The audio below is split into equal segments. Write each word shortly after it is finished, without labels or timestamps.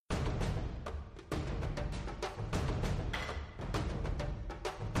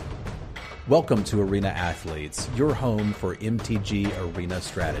Welcome to Arena Athletes, your home for MTG Arena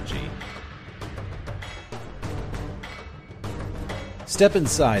strategy. Step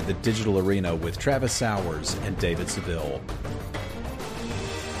inside the digital arena with Travis Sowers and David Seville.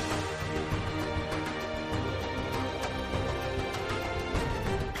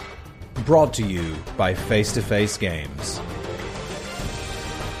 Brought to you by Face to Face Games.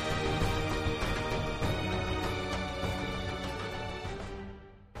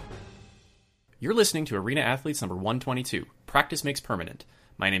 You're listening to Arena Athletes number 122, Practice Makes Permanent.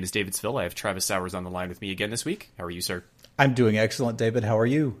 My name is David Seville. I have Travis Sowers on the line with me again this week. How are you, sir? I'm doing excellent, David. How are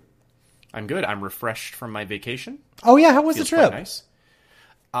you? I'm good. I'm refreshed from my vacation. Oh, yeah. How was the trip? Quite nice.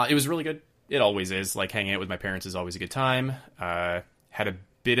 It was really good. It always is. Like, hanging out with my parents is always a good time. Had a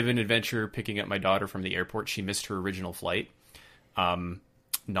bit of an adventure picking up my daughter from the airport. She missed her original flight.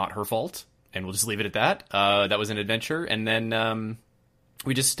 Not her fault, and we'll just leave it at that. That was an adventure. And then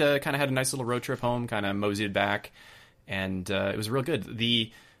we just kind of had a nice little road trip home, kind of moseyed back, and it was real good.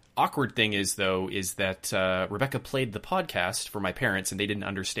 The awkward thing is, though, is that Rebecca played the podcast for my parents, and they didn't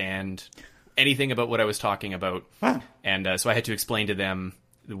understand anything about what I was talking about. Wow. And so I had to explain to them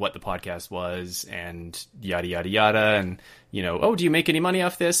what the podcast was and yada, yada, yada. And, you know, oh, do you make any money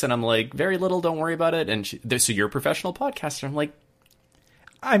off this? And I'm like, very little, don't worry about it. And so you're a professional podcaster. I'm like,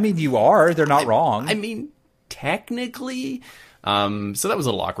 I mean, you are. They're not wrong. I mean, technically. So that was a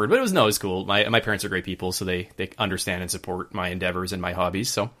little awkward, but it was cool. My parents are great people, so they understand and support my endeavors and my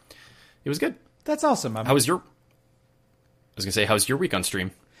hobbies. So it was good. That's awesome. How's your week on stream?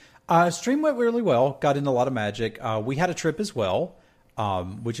 Stream went really well. Got in a lot of Magic. We had a trip as well,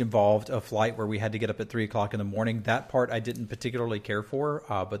 which involved a flight where we had to get up at 3 o'clock in the morning. That part I didn't particularly care for,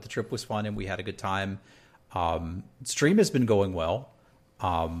 but the trip was fun and we had a good time. Stream has been going well.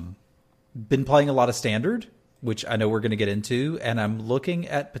 Been playing a lot of Standard, which I know we're going to get into, and I'm looking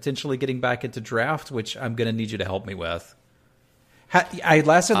at potentially getting back into Draft, which I'm going to need you to help me with. I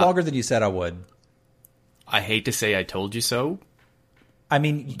lasted longer than you said I would. I hate to say I told you so. I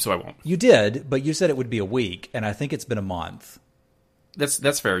mean, so I won't. You did, but you said it would be a week, and I think it's been a month.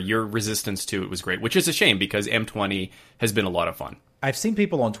 That's fair. Your resistance to it was great, which is a shame because M20 has been a lot of fun. I've seen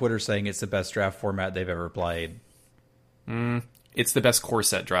people on Twitter saying it's the best draft format they've ever played. It's the best core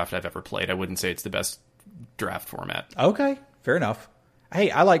set draft I've ever played. I wouldn't say it's the best draft format. Okay, fair enough.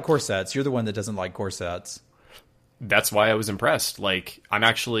 Hey, I like core sets. You're the one that doesn't like core sets. That's why I was impressed. Like, I'm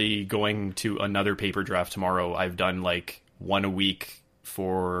actually going to another paper draft tomorrow. I've done like one a week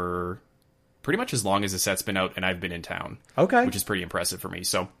for pretty much as long as the set's been out and I've been in town. Okay. Which is pretty impressive for me.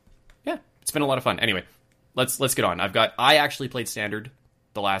 So yeah, it's been a lot of fun. Anyway, let's get on. I actually played Standard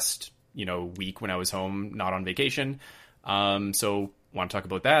the last, week when I was home, not on vacation. So want to talk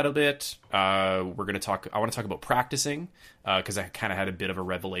about that a bit. I want to talk about practicing, because I kind of had a bit of a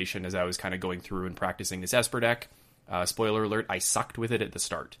revelation as I was kind of going through and practicing this Esper deck. Spoiler alert, I sucked with it at the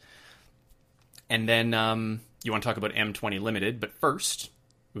start. And then you want to talk about M20 Limited, but first,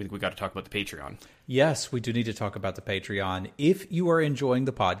 we got to talk about the Patreon. Yes, we do need to talk about the Patreon. If you are enjoying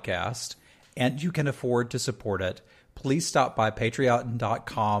the podcast and you can afford to support it, please stop by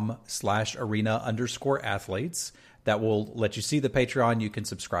patreon.com/arena_athletes. That will let you see the Patreon. You can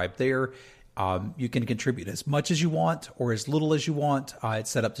subscribe there. You can contribute as much as you want or as little as you want. It's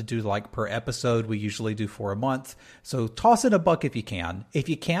set up to do like per episode. We usually do for a month. So toss in $1 if you can. If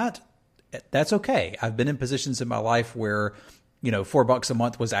you can't, that's okay. I've been in positions in my life where, $4 a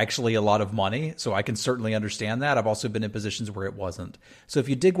month was actually a lot of money. So I can certainly understand that. I've also been in positions where it wasn't. So if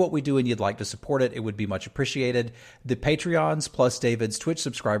you dig what we do and you'd like to support it, it would be much appreciated. The Patreons plus David's Twitch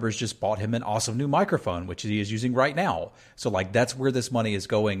subscribers just bought him an awesome new microphone, which he is using right now. So that's where this money is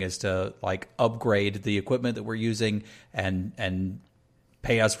going, is to upgrade the equipment that we're using and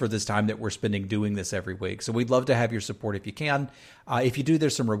pay us for this time that we're spending doing this every week. So we'd love to have your support if you can. If you do,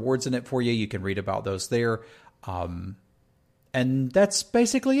 there's some rewards in it for you. You can read about those there. And that's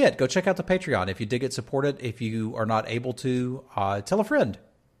basically it. Go check out the Patreon. If you dig it, support it. If you are not able to, tell a friend.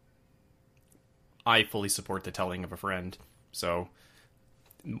 I fully support the telling of a friend. So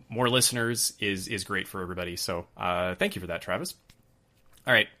more listeners is great for everybody. So thank you for that, Travis.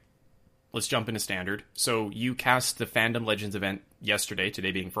 All right, let's jump into Standard. So you cast the Fandom Legends event yesterday,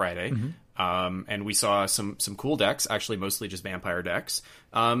 today being Friday. Mm-hmm. And we saw some cool decks, actually mostly just vampire decks.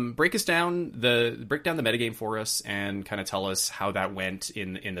 Break down the metagame for us and kind of tell us how that went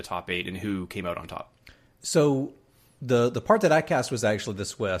in the top 8 and who came out on top. So the part that I cast was actually the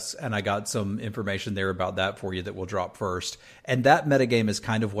Swiss, and I got some information there about that for you that we'll drop first. And that metagame is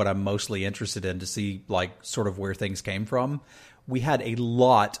kind of what I'm mostly interested in to see sort of where things came from. We had a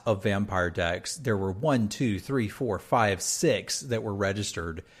lot of vampire decks. There were 1, 2, 3, 4, 5, 6 that were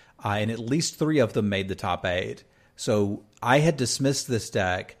registered. and at least 3 of them made the top 8. So I had dismissed this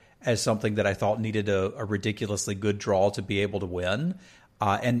deck as something that I thought needed a ridiculously good draw to be able to win.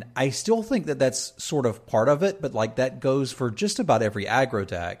 And I still think that that's sort of part of it, but like that goes for just about every aggro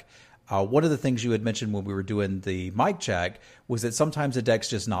deck. One of the things you had mentioned when we were doing the mic check was that sometimes a deck's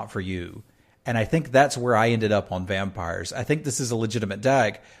just not for you. And I think that's where I ended up on Vampires. I think this is a legitimate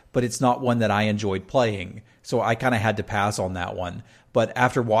deck, but it's not one that I enjoyed playing. So I kind of had to pass on that one. But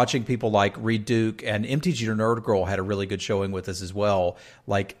after watching people like Reed Duke and MTG Nerd Girl had a really good showing with this as well,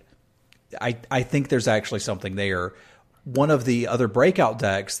 like I think there's actually something there. One of the other breakout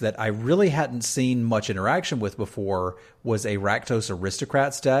decks that I really hadn't seen much interaction with before was a Rakdos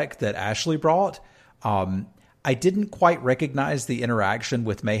Aristocrats deck that Ashley brought. I didn't quite recognize the interaction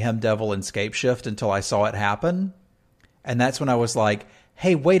with Mayhem Devil and Scapeshift until I saw it happen. And that's when I was like,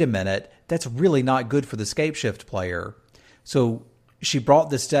 hey, wait a minute, that's really not good for the Scapeshift player. So she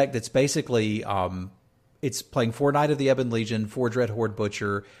brought this deck that's basically, it's playing 4 Knight of the Ebon Legion, 4 Dreadhorde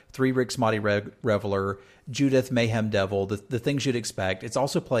Butcher, 3 Rixmati Reveler, Judith, Mayhem Devil, the things you'd expect. It's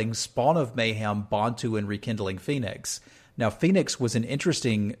also playing Spawn of Mayhem, Bontu, and Rekindling Phoenix. Now, Phoenix was an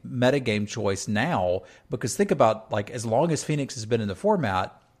interesting metagame choice now, because think about, like, as long as Phoenix has been in the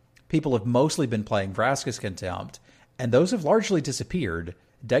format, people have mostly been playing Vraska's Contempt, and those have largely disappeared.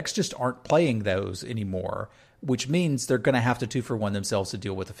 Decks just aren't playing those anymore, which means they're going to have to 2-for-1 themselves to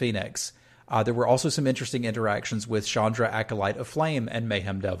deal with the Phoenix. There were also some interesting interactions with Chandra, Acolyte of Flame, and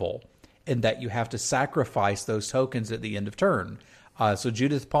Mayhem Devil, in that you have to sacrifice those tokens at the end of turn. So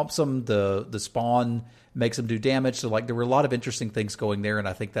Judith pumps them, the spawn makes them do damage. So like there were a lot of interesting things going there, and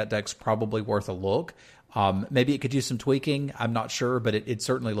I think that deck's probably worth a look. Maybe it could use some tweaking. I'm not sure, but it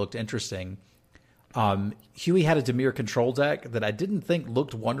certainly looked interesting. Huey had a Dimir control deck that I didn't think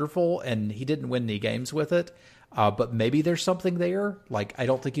looked wonderful, and he didn't win any games with it. But maybe there's something there. Like, I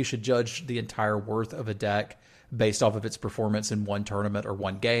don't think you should judge the entire worth of a deck based off of its performance in one tournament or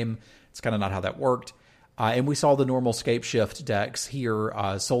one game. It's kind of not how that worked. And we saw the normal Scapeshift decks here,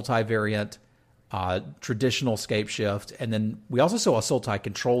 Sultai variant, traditional Scapeshift, and then we also saw a Sultai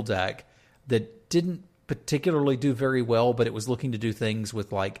control deck that didn't particularly do very well, but it was looking to do things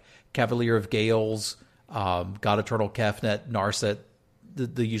with like Cavalier of Gales, God Eternal Kefnet, Narset,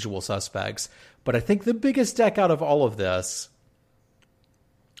 the usual suspects. But I think the biggest deck out of all of this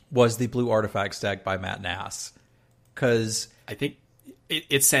was the Blue Artifacts deck by Matt Nass. Because I think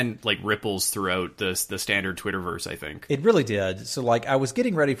it sent like ripples throughout the standard Twitterverse, I think. It really did. So like I was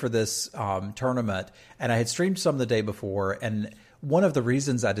getting ready for this tournament, and I had streamed some the day before, and one of the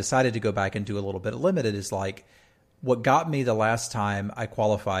reasons I decided to go back and do a little bit of limited is like what got me the last time I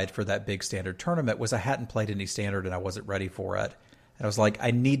qualified for that big standard tournament was I hadn't played any standard and I wasn't ready for it. And I was like, I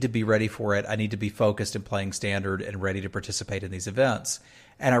need to be ready for it. I need to be focused in playing standard and ready to participate in these events.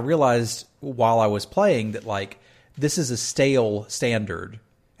 And I realized while I was playing that like this is a stale standard.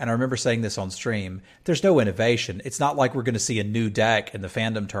 And I remember saying this on stream. There's no innovation. It's not like we're going to see a new deck in the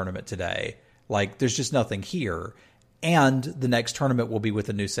fandom tournament today. Like there's just nothing here. And the next tournament will be with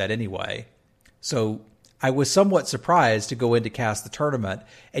a new set anyway. So I was somewhat surprised to go in to cast the tournament.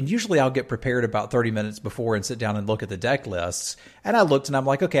 And usually I'll get prepared about 30 minutes before and sit down and look at the deck lists. And I looked and I'm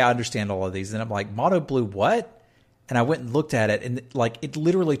like, okay, I understand all of these. And I'm like, mono blue what? And I went and looked at it. And like it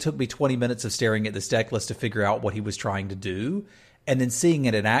literally took me 20 minutes of staring at this deck list to figure out what he was trying to do. And then seeing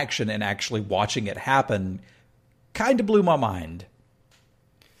it in action and actually watching it happen kind of blew my mind.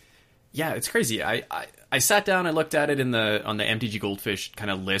 Yeah, it's crazy. I sat down, I looked at it on the MTG Goldfish kind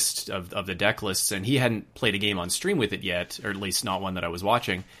of list of the deck lists, and he hadn't played a game on stream with it yet, or at least not one that I was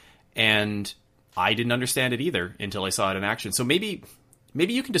watching, and I didn't understand it either until I saw it in action. So maybe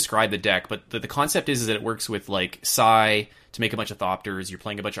you can describe the deck, but the concept is that it works with like Sai to make a bunch of Thopters, you're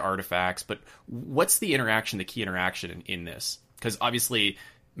playing a bunch of artifacts, but what's the interaction, the key interaction in this? Because obviously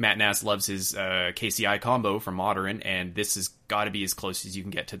Matt Nass loves his KCI combo from Modern, and this has got to be as close as you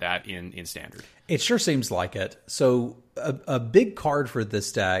can get to that in Standard. It sure seems like it. So a big card for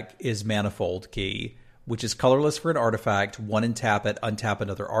this deck is Manifold Key, which is colorless for an artifact, 1 and tap it, untap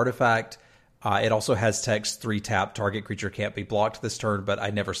another artifact. It also has text 3 tap, target creature can't be blocked this turn, but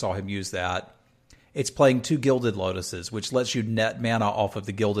I never saw him use that. It's playing 2 Gilded Lotuses, which lets you net mana off of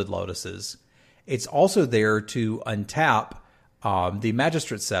the Gilded Lotuses. It's also there to untap the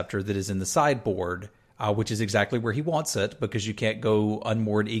Magistrate Scepter that is in the sideboard, which is exactly where he wants it because you can't go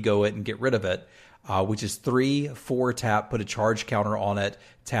unmoored ego it and get rid of it, which is 3, 4 tap, put a charge counter on it,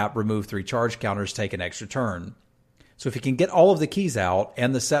 tap, remove 3 charge counters, take an extra turn. So if he can get all of the keys out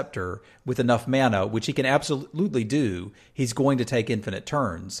and the scepter with enough mana, which he can absolutely do, he's going to take infinite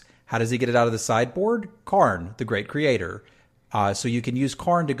turns. How does he get it out of the sideboard? Karn, the great creator. So you can use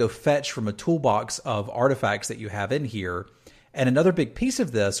Karn to go fetch from a toolbox of artifacts that you have in here. And another big piece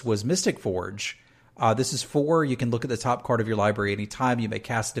of this was Mystic Forge. This is 4. You can look at the top card of your library anytime. You may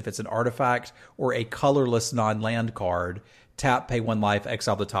cast it if it's an artifact or a colorless non-land card. Tap, pay 1 life,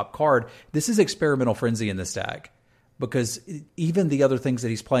 exile the top card. This is Experimental Frenzy in this deck, because even the other things that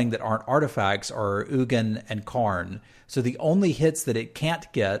he's playing that aren't artifacts are Ugin and Karn. So the only hits that it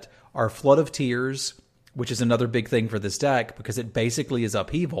can't get are Flood of Tears, which is another big thing for this deck because it basically is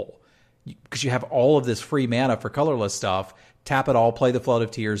upheaval. Because you have all of this free mana for colorless stuff, tap it all, play the Flood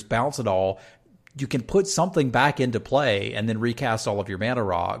of Tears, bounce it all. You can put something back into play and then recast all of your mana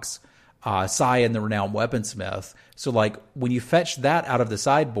rocks. Sai and the Renowned Weaponsmith. So like when you fetch that out of the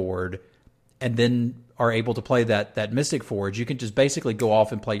sideboard and then are able to play that Mystic Forge, you can just basically go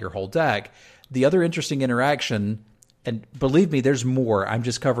off and play your whole deck. The other interesting interaction, and believe me, there's more, I'm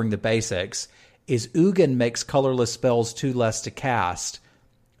just covering the basics, is Ugin makes colorless spells 2 less to cast,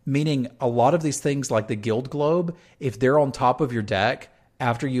 meaning a lot of these things like the Guild Globe, if they're on top of your deck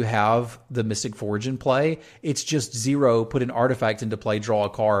after you have the Mystic Forge in play, it's just 0, put an artifact into play, draw a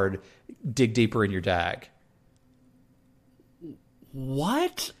card, dig deeper in your deck.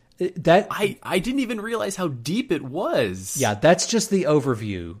 What? That I didn't even realize how deep it was. Yeah, that's just the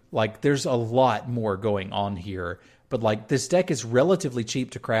overview. Like, there's a lot more going on here. But, like, this deck is relatively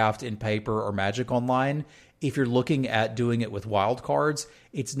cheap to craft in Paper or Magic Online. If you're looking at doing it with wild cards,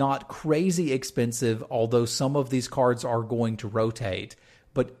 it's not crazy expensive, although some of these cards are going to rotate.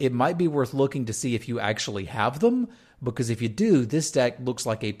 But it might be worth looking to see if you actually have them, because if you do, this deck looks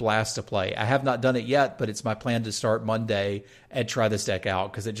like a blast to play. I have not done it yet, but it's my plan to start Monday and try this deck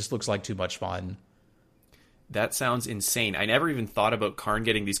out because it just looks like too much fun. That sounds insane. I never even thought about Karn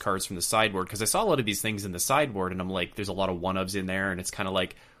getting these cards from the sideboard because I saw a lot of these things in the sideboard and I'm like, there's a lot of 1-ofs in there and it's kind of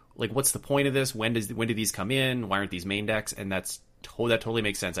like what's the point of this? When do these come in? Why aren't these main decks? And that totally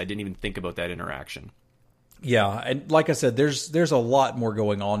makes sense. I didn't even think about that interaction. Yeah, and like I said, there's a lot more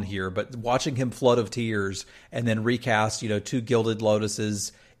going on here, but watching him Flood of Tears and then recast, 2 Gilded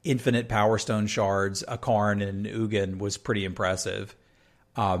Lotuses, infinite Power Stone shards, a Karn, and an Ugin was pretty impressive.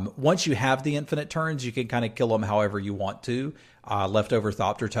 Once you have the infinite turns, you can kind of kill them however you want to. Leftover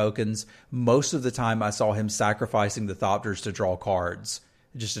Thopter tokens. Most of the time I saw him sacrificing the Thopters to draw cards,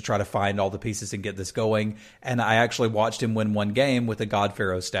 just to try to find all the pieces and get this going. And I actually watched him win 1 game with a God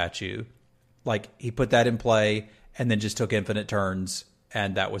Pharaoh statue. Like, he put that in play and then just took infinite turns,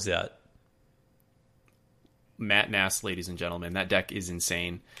 and that was it. Matt Nass, ladies and gentlemen. That deck is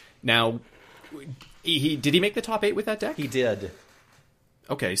insane. Now, did he make the top 8 with that deck? He did.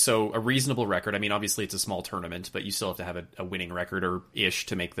 Okay, so a reasonable record. I mean, obviously it's a small tournament, but you still have to have a winning record or ish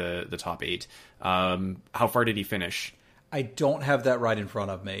to make the top 8. How far did he finish? I don't have that right in front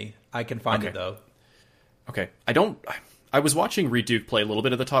of me. I can find it, though. Okay. I was watching Reed Duke play a little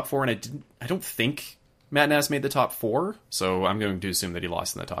bit of the top 4, and I don't think Matt Nass made the top 4, so I'm going to assume that he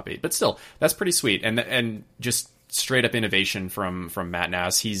lost in the top 8. But still, that's pretty sweet. And just straight up innovation from Matt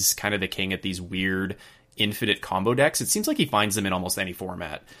Nass. He's kind of the king at these weird infinite combo decks. It seems like he finds them in almost any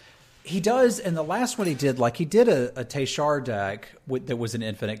format. He does, and the last one he did a Teshar deck that was an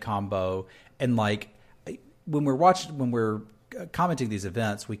infinite combo, and when we're commenting these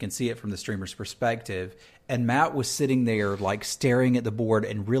events, we can see it from the streamer's perspective. And Matt was sitting there staring at the board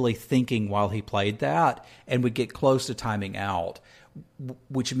and really thinking while he played that, and would get close to timing out,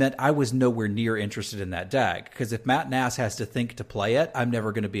 which meant I was nowhere near interested in that deck. Because if Matt Nass has to think to play it, I'm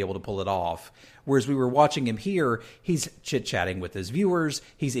never going to be able to pull it off. Whereas we were watching him here, he's chit-chatting with his viewers,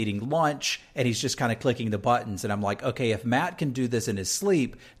 he's eating lunch, and he's just kind of clicking the buttons. And I'm like, okay, if Matt can do this in his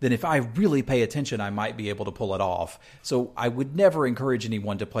sleep, then if I really pay attention, I might be able to pull it off. So I would never encourage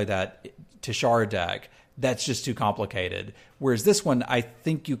anyone to play that Teshar deck. That's just too complicated. Whereas this one, I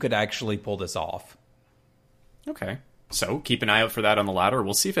think you could actually pull this off. Okay. So keep an eye out for that on the ladder.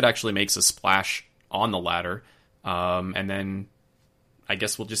 We'll see if it actually makes a splash on the ladder. And then I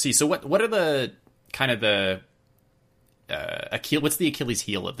guess we'll just see. So what are the kind of the what's the Achilles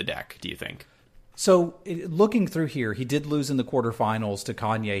heel of the deck, do you think? So looking through here, he did lose in the quarterfinals to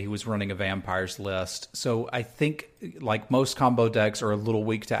Kanye, who was running a vampires list. So I think like most combo decks are a little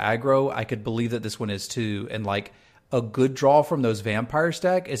weak to aggro. I could believe that this one is too. And a good draw from those vampires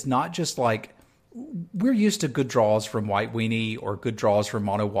deck is not just we're used to good draws from White Weenie or good draws from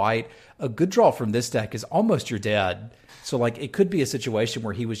Mono White. A good draw from this deck is almost you're dead. So it could be a situation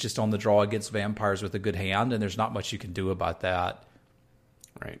where he was just on the draw against vampires with a good hand, and there's not much you can do about that.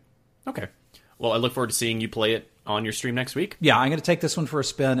 Right. Okay. Well, I look forward to seeing you play it on your stream next week. Yeah, I'm going to take this one for a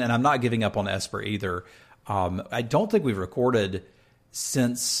spin, and I'm not giving up on Esper either. I don't think we've recorded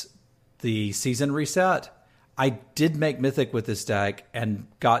since the season reset. I did make Mythic with this deck and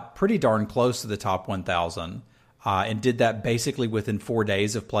got pretty darn close to the top 1,000, and did that basically within 4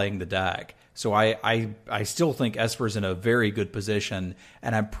 days of playing the deck. So I still think Esper's in a very good position,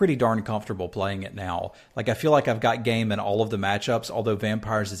 and I'm pretty darn comfortable playing it now. Like, I feel like I've got game in all of the matchups, although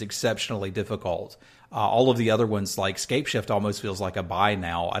Vampires is exceptionally difficult. All of the other ones, like Scapeshift, almost feels like a buy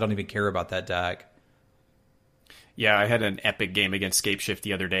now. I don't even care about that deck. Yeah, I had an epic game against Scapeshift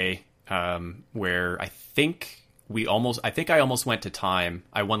the other day, where I think I almost went to time.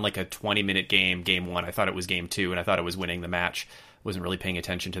 I won like a 20-minute game 1. I thought it was game 2, and I thought I was winning the match. Wasn't really paying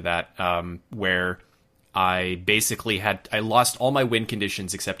attention to that, where I basically I lost all my win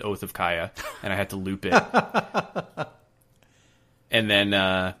conditions except Oath of Kaya, and I had to loop it. And then,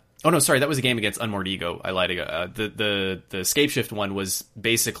 oh no, sorry, that was a game against Unmoored Ego. I lied. The Scapeshift one was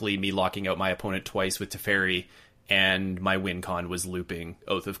basically me locking out my opponent twice with Teferi, and my win con was looping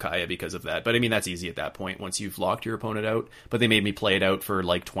Oath of Kaya because of that. But I mean, that's easy at that point once you've locked your opponent out. But they made me play it out for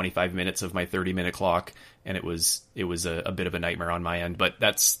like 25 minutes of my 30-minute clock, and it was a bit of a nightmare on my end. But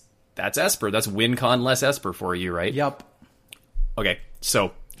that's Esper. That's win con less Esper for you, right? Yep. Okay,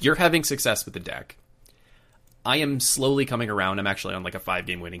 so you're having success with the deck. I am slowly coming around. I'm actually on like a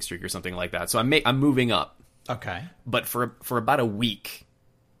 5-game winning streak or something like that. So I'm moving up. Okay. But for about a week,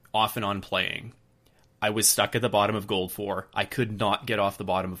 off and on playing, I was stuck at the bottom of Gold 4. I could not get off the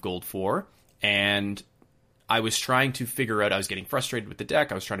bottom of Gold 4, and I was trying to figure out, I was getting frustrated with the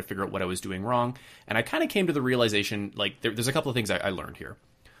deck, I was trying to figure out what I was doing wrong, and I kind of came to the realization, like, there's a couple of things I learned here.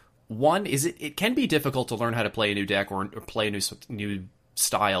 One is it can be difficult to learn how to play a new deck or play a new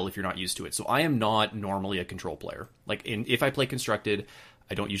style if you're not used to it. So I am not normally a control player. Like, if I play Constructed,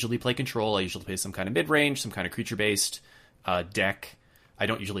 I don't usually play control. I usually play some kind of mid-range, some kind of creature-based deck. I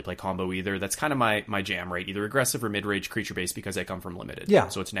don't usually play combo either. That's kind of my jam, right? Either aggressive or mid-range creature-based because I come from limited. Yeah.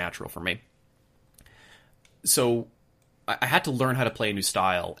 So it's natural for me. So I had to learn how to play a new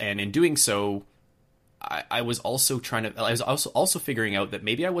style. And in doing so, I was also figuring out that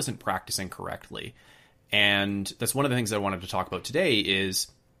maybe I wasn't practicing correctly. And that's one of the things that I wanted to talk about today is,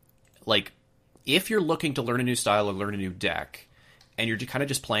 like, if you're looking to learn a new style or learn a new deck, and you're kind of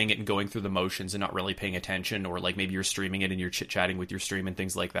just playing it and going through the motions and not really paying attention, or like maybe you're streaming it and you're chit-chatting with your stream and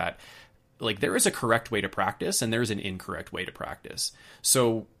things like that, like, there is a correct way to practice and there's an incorrect way to practice.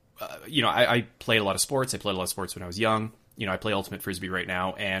 So, I played a lot of sports. I played a lot of sports when I was young. I play Ultimate Frisbee right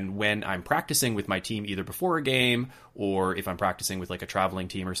now, and when I'm practicing with my team, either before a game or if I'm practicing with like a traveling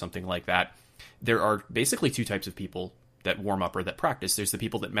team or something like that, there are basically two types of people that warm up or that practice. There's the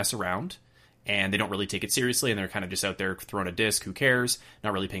people that mess around and they don't really take it seriously, and they're kind of just out there throwing a disc, who cares,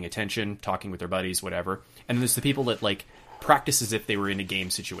 not really paying attention, talking with their buddies, whatever. And then there's the people that, like, practice as if they were in a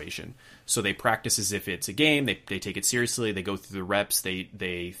game situation. So they practice as if it's a game, they take it seriously, they go through the reps,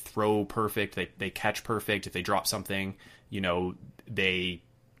 they throw perfect, they catch perfect. If they drop something, they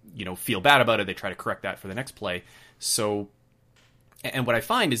feel bad about it, they try to correct that for the next play. So, and what I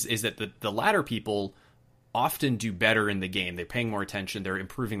find is that the latter people often do better in the game. They're paying more attention, they're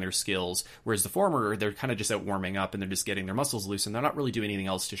improving their skills, whereas the former, they're kind of just out warming up and they're just getting their muscles loose and they're not really doing anything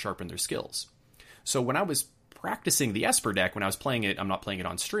else to sharpen their skills. So when I was practicing the Esper deck, when I was playing it, I'm not playing it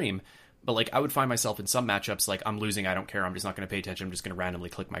on stream, but like, I would find myself in some matchups like, I'm losing, I don't care, I'm just not going to pay attention, I'm just going to randomly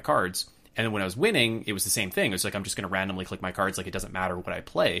click my cards. And then when I was winning, it was the same thing. It was like, I'm just going to randomly click my cards, like, it doesn't matter what I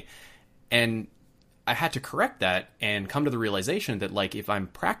play. And I had to correct that and come to the realization that, like, if I'm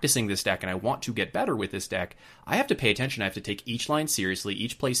practicing this deck and I want to get better with this deck, I have to pay attention. I have to take each line seriously,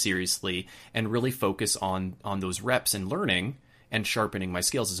 each play seriously, and really focus on those reps and learning and sharpening my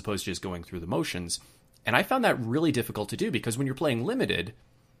skills as opposed to just going through the motions. And I found that really difficult to do because when you're playing limited,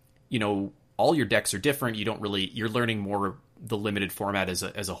 all your decks are different. You're learning more the limited format as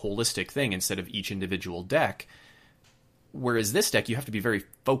a holistic thing instead of each individual deck. Whereas this deck, you have to be very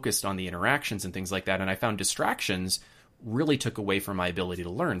focused on the interactions and things like that. And I found distractions really took away from my ability to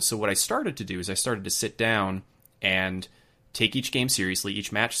learn. So what I started to do is I started to sit down and take each game seriously,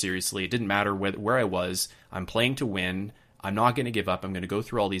 each match seriously. It didn't matter where I was. I'm playing to win. I'm not going to give up. I'm going to go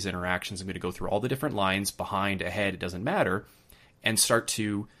through all these interactions. I'm going to go through all the different lines, behind, ahead, it doesn't matter, and start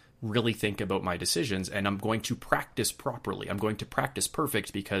to really think about my decisions. And I'm going to practice properly. I'm going to practice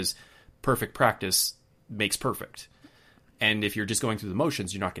perfect because perfect practice makes perfect. And if you're just going through the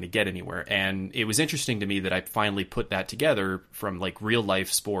motions, you're not going to get anywhere. And it was interesting to me that I finally put that together from like real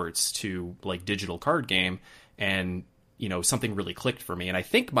life sports to like digital card game. And, something really clicked for me. And I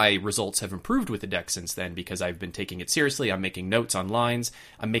think my results have improved with the deck since then because I've been taking it seriously. I'm making notes on lines.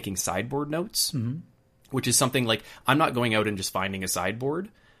 I'm making sideboard notes, which is something like, I'm not going out and just finding a sideboard.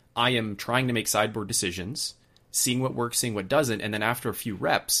 I am trying to make sideboard decisions seeing what works, seeing what doesn't, and then after a few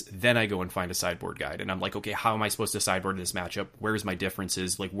reps, then I go and find a sideboard guide. And I'm like, okay, how am I supposed to sideboard this matchup? Where's my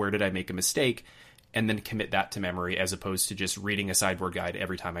differences? Like, where did I make a mistake? And then commit that to memory as opposed to just reading a sideboard guide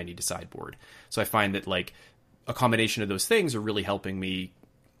every time I need to sideboard. So I find that like a combination of those things are really helping me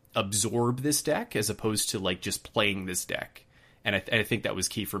absorb this deck as opposed to like just playing this deck. And I think that was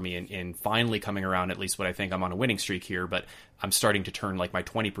key for me in finally coming around, at least what I think I'm on a winning streak here, but I'm starting to turn like my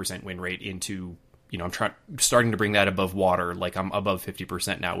 20% win rate into, I'm starting to bring that above water. Like I'm above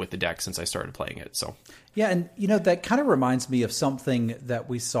 50% now with the deck since I started playing it. So yeah, and that kind of reminds me of something that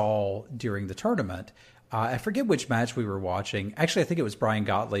we saw during the tournament. I forget which match we were watching. Actually, I think it was Brian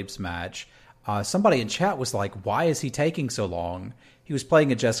Gottlieb's match. Somebody in chat was like, why is he taking so long? He was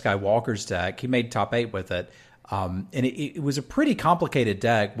playing a Jeskai Walker's deck. He made top 8 with it. And it was a pretty complicated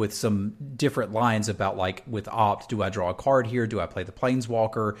deck with some different lines about like with opt, do I draw a card here? Do I play the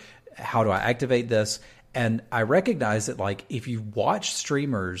Planeswalker? How do I activate this? And I recognize that like if you watch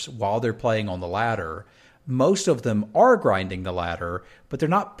streamers while they're playing on the ladder, most of them are grinding the ladder, but they're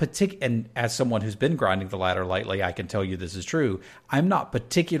not and as someone who's been grinding the ladder lately, I can tell you this is true. I'm not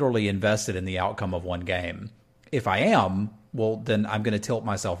particularly invested in the outcome of one game. If I am, well, then I'm going to tilt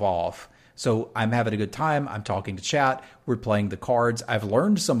myself off. So I'm having a good time. I'm talking to chat. We're playing the cards. I've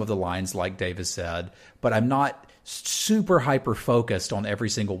learned some of the lines like Davis said, but I'm not super hyper focused on every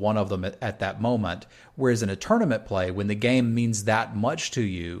single one of them at that moment. Whereas in a tournament play, when the game means that much to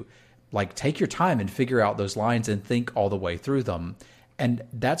you, like take your time and figure out those lines and think all the way through them. And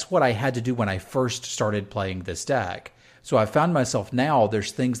that's what I had to do when I first started playing this deck. So I found myself now,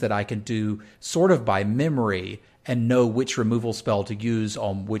 there's things that I can do sort of by memory and know which removal spell to use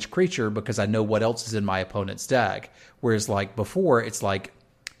on which creature because I know what else is in my opponent's deck. Whereas like before, it's like,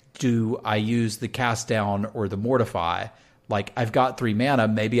 do I use the Cast Down or the Mortify? Like I've got 3 mana,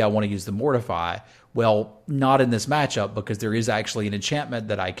 maybe I want to use the Mortify. Well, not in this matchup because there is actually an enchantment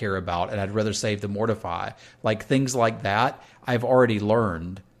that I care about and I'd rather save the Mortify. Like things like that, I've already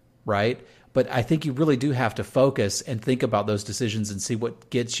learned, right? But I think you really do have to focus and think about those decisions and see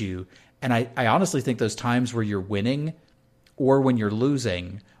what gets you. And I honestly think those times where you're winning or when you're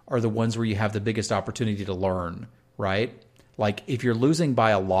losing are the ones where you have the biggest opportunity to learn, right? Like if you're losing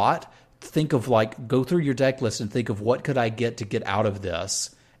by a lot, think of like, go through your deck list and think of what could I get to get out of this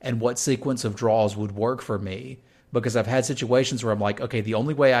and what sequence of draws would work for me. Because I've had situations where I'm like, okay, the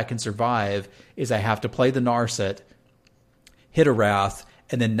only way I can survive is I have to play the Narset, hit a Wrath,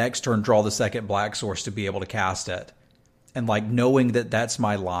 and then next turn draw the second Black Source to be able to cast it. And like knowing that that's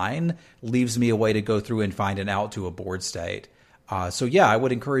my line leaves me a way to go through and find an out to a board state. So yeah, I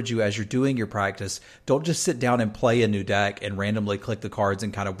would encourage you as you're doing your practice, don't just sit down and play a new deck and randomly click the cards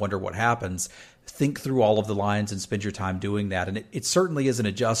and kind of wonder what happens. Think through all of the lines and spend your time doing that. And it certainly is an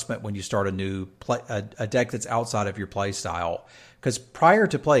adjustment when you start a new a deck that's outside of your play style. Because prior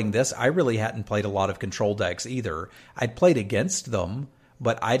to playing this, I really hadn't played a lot of control decks either. I'd played against them,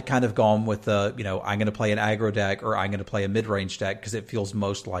 but I'd kind of gone with the, I'm going to play an aggro deck or I'm going to play a mid-range deck because it feels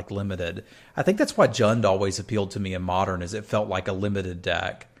most like limited. I think that's why Jund always appealed to me in Modern, is it felt like a limited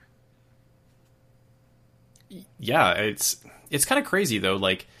deck. Yeah, it's kind of crazy though.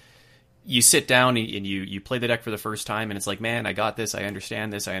 Like you sit down and you play the deck for the first time and it's like, man, I got this, I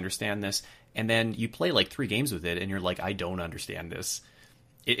understand this, and then you play like 3 games with it and you're like, I don't understand this.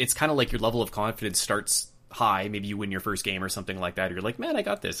 It's kind of like your level of confidence starts high. Maybe you win your first game or something like that. You're like, man, I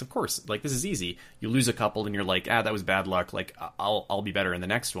got this. Of course, like this is easy. You lose a couple and you're like, that was bad luck. Like I'll be better in the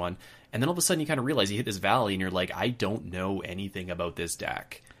next one. And then all of a sudden you kind of realize you hit this valley and you're like, I don't know anything about this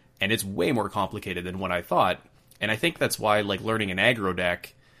deck. And it's way more complicated than what I thought. And I think that's why like learning an aggro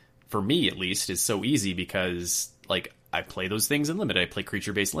deck, for me at least, is so easy because like I play those things in limited. I play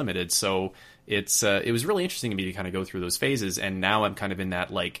creature-based limited. So it was really interesting to me to kind of go through those phases. And now I'm kind of in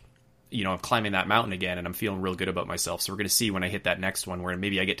that like, I'm climbing that mountain again and I'm feeling real good about myself. So we're going to see when I hit that next one where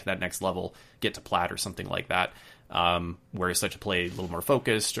maybe I get to that next level, get to plat or something like that, where I start to play a little more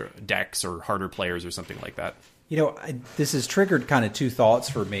focused or decks or harder players or something like that. This has triggered kind of 2 thoughts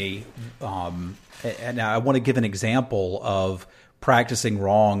for me. And I want to give an example of practicing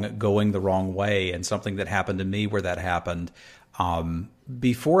wrong, going the wrong way, and something that happened to me where that happened.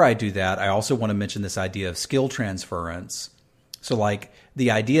 Before I do that, I also want to mention this idea of skill transference. So like the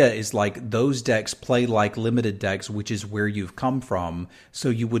idea is like those decks play like limited decks, which is where you've come from. So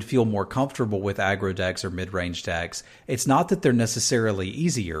you would feel more comfortable with aggro decks or mid-range decks. It's not that they're necessarily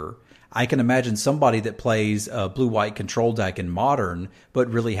easier. I can imagine somebody that plays a blue-white control deck in Modern,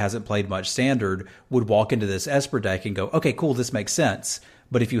 but really hasn't played much Standard, would walk into this Esper deck and go, okay, cool, this makes sense.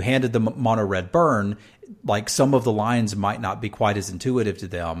 But if you handed them mono red burn, like some of the lines might not be quite as intuitive to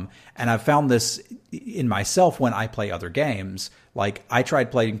them. And I've found this in myself when I play other games. Like I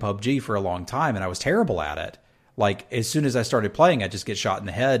tried playing PUBG for a long time and I was terrible at it. Like as soon as I started playing, I just get shot in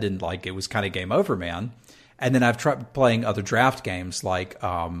the head and like it was kind of game over, man. And then I've tried playing other draft games like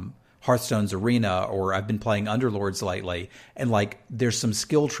Hearthstone's Arena, or I've been playing Underlords lately, and like there's some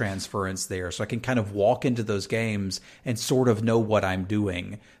skill transference there, so I can kind of walk into those games and sort of know what I'm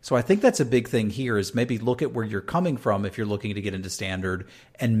doing. So I think that's a big thing here, is maybe look at where you're coming from if you're looking to get into Standard,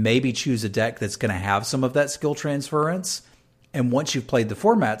 and maybe choose a deck that's going to have some of that skill transference. And once you've played the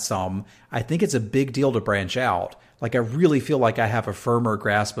format some, I think it's a big deal to branch out. Like I really feel like I have a firmer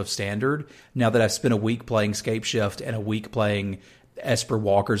grasp of Standard now that I've spent a week playing Scapeshift and a week playing Esper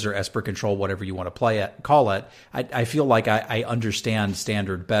Walkers or Esper Control, whatever you want to call it. I feel like I understand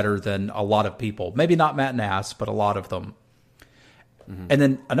Standard better than a lot of people. Maybe not Matt Nass, but a lot of them. Mm-hmm. And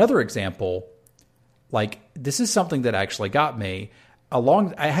then another example, like this is something that actually got me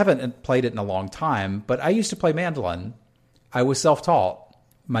I haven't played it in a long time, but I used to play mandolin. I was self-taught.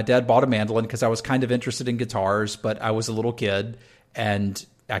 My dad bought a mandolin because I was kind of interested in guitars, but I was a little kid and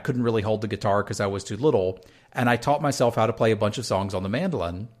I couldn't really hold the guitar because I was too little. And I taught myself how to play a bunch of songs on the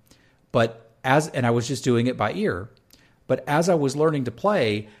mandolin. And I was just doing it by ear. But as I was learning to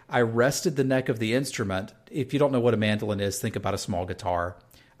play, I rested the neck of the instrument. If you don't know what a mandolin is, think about a small guitar.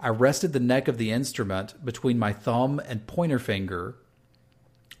 I rested the neck of the instrument between my thumb and pointer finger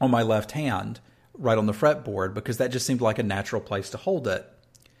on my left hand, right on the fretboard, because that just seemed like a natural place to hold it.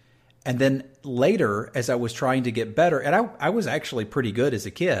 And then later, as I was trying to get better, and I was actually pretty good as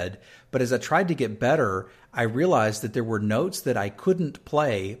a kid, but as I tried to get better, I realized that there were notes that I couldn't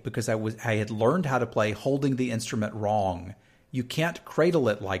play because I had learned how to play holding the instrument wrong. You can't cradle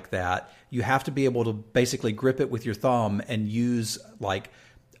it like that. You have to be able to basically grip it with your thumb and use like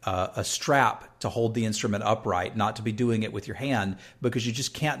a strap to hold the instrument upright, not to be doing it with your hand, because you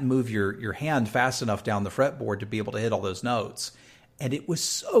just can't move your hand fast enough down the fretboard to be able to hit all those notes. And it was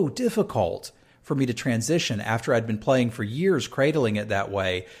so difficult for me to transition after I'd been playing for years, cradling it that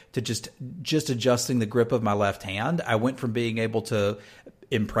way, to just adjusting the grip of my left hand. I went from being able to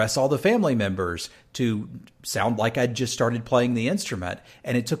impress all the family members to sound like I'd just started playing the instrument.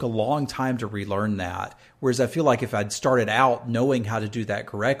 And it took a long time to relearn that. Whereas I feel like if I'd started out knowing how to do that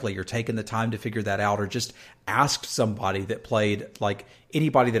correctly, or taken the time to figure that out, or just asked somebody that played, like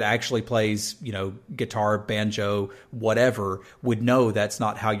anybody that actually plays, guitar, banjo, whatever, would know that's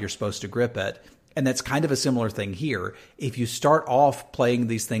not how you're supposed to grip it. And that's kind of a similar thing here. If you start off playing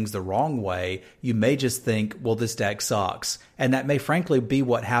these things the wrong way, you may just think, well, this deck sucks. And that may frankly be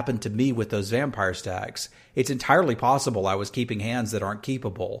what happened to me with those vampire stacks. It's entirely possible I was keeping hands that aren't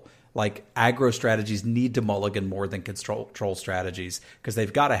keepable. Like aggro strategies need to mulligan more than control strategies because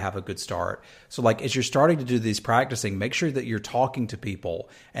they've got to have a good start. So like as you're starting to do these practicing, make sure that you're talking to people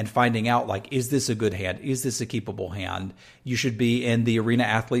and finding out like, is this a good hand? Is this a keepable hand? You should be in the Arena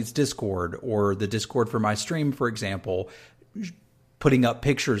Athletes Discord or the Discord for my stream, for example, putting up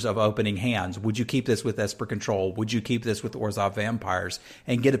pictures of opening hands. Would you keep this with Esper Control? Would you keep this with Orzhov Vampires?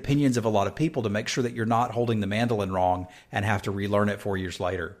 And get opinions of a lot of people to make sure that you're not holding the mandolin wrong and have to relearn it 4 years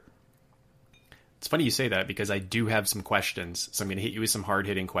later. It's funny you say that because I do have some questions. So I'm going to hit you with some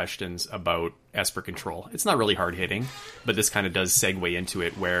hard-hitting questions about Esper Control. It's not really hard-hitting, but this kind of does segue into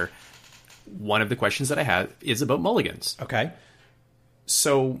it, where one of the questions that I have is about mulligans. Okay.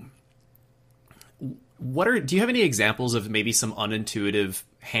 So do you have any examples of maybe some unintuitive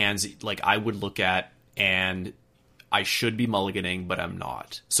hands like I would look at and I should be mulliganing, but I'm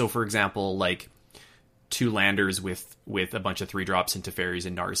not? So for example, like 2 landers with a bunch of 3-drops into fairies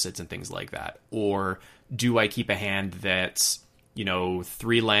and Narsets and things like that? Or do I keep a hand that's,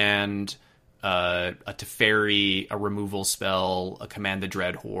 3 land, a Teferi, a removal spell, a Command the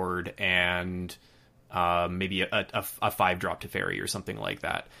Dread Horde, and maybe a 5-drop Teferi or something like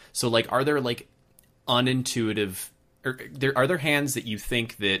that? So like, are there like unintuitive, or are there hands that you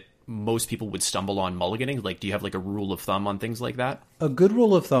think that most people would stumble on mulliganing? Like, do you have like a rule of thumb on things like that? A good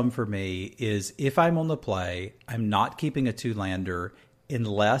rule of thumb for me is if I'm on the play, I'm not keeping a 2-lander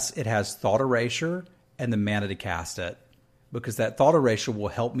unless it has Thought Erasure and the mana to cast it, because that Thought Erasure will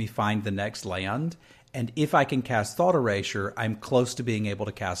help me find the next land. And if I can cast Thought Erasure, I'm close to being able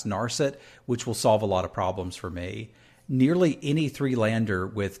to cast Narset, which will solve a lot of problems for me. Nearly any 3-lander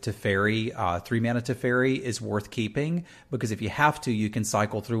with Teferi, 3-mana Teferi, is worth keeping, because if you have to, you can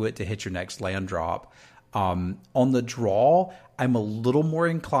cycle through it to hit your next land drop. On the draw, I'm a little more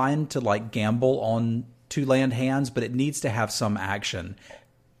inclined to like gamble on 2-land hands, but it needs to have some action.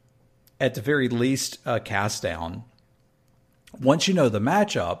 At the very least, cast down. Once you know the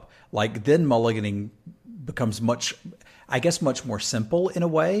matchup, like then mulliganing becomes much, I guess, much more simple in a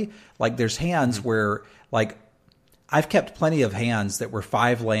way. Like there's hands where, like, I've kept plenty of hands that were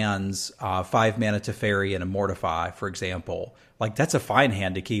 5 lands, 5 mana Teferi, and a Mortify, for example. Like that's a fine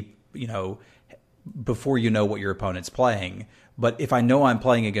hand to keep, before you know what your opponent's playing. But if I know I'm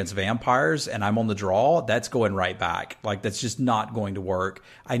playing against vampires and I'm on the draw, that's going right back. Like that's just not going to work.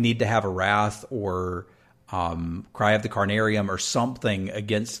 I need to have a Wrath or Cry of the Carnarium or something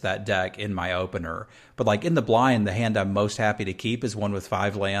against that deck in my opener. But like in the blind, the hand I'm most happy to keep is one with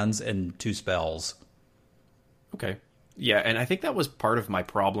 5 lands and 2 spells. Okay. Yeah, and I think that was part of my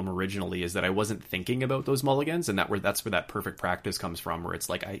problem originally, is that I wasn't thinking about those mulligans, and that's where that perfect practice comes from, where it's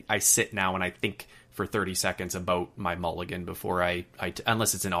like I sit now and I think for 30 seconds about my mulligan before I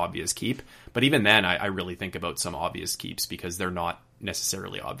unless it's an obvious keep. But even then, I really think about some obvious keeps because they're not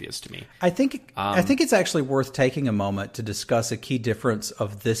necessarily obvious to me. I think it's actually worth taking a moment to discuss a key difference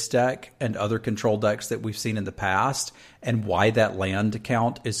of this deck and other control decks that we've seen in the past, and why that land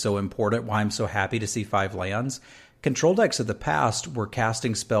count is so important, why I'm so happy to see 5 lands. Control decks of the past were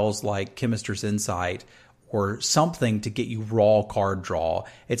casting spells like Chemister's Insight or something to get you raw card draw.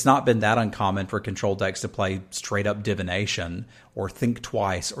 It's not been that uncommon for control decks to play straight up Divination or Think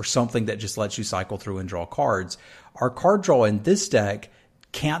Twice or something that just lets you cycle through and draw cards. Our card draw in this deck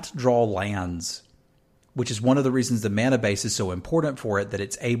can't draw lands, which is one of the reasons the mana base is so important for it, that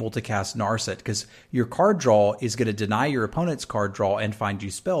it's able to cast Narset, because your card draw is going to deny your opponent's card draw and find you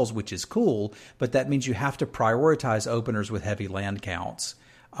spells, which is cool, but that means you have to prioritize openers with heavy land counts.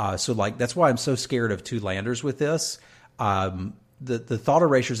 So like that's why I'm so scared of 2 landers with this. The thought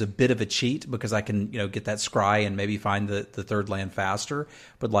erasure is a bit of a cheat because I can get that scry and maybe find the 3rd land faster.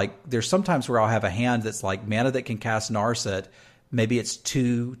 But like there's sometimes where I'll have a hand that's like mana that can cast Narset. Maybe it's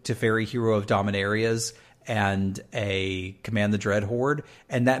 2 Teferi, Hero of Dominarias, and a Command the Dread Horde,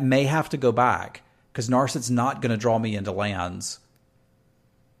 and that may have to go back because Narset's not going to draw me into lands.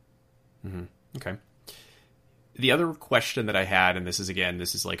 Mm-hmm. Okay. The other question that I had, and this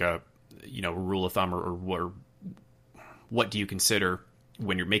is like a rule of thumb or what do you consider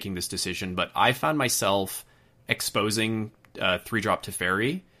when you're making this decision? But I found myself exposing 3-drop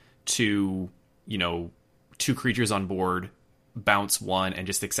Teferi to 2 creatures on board, bounce 1, and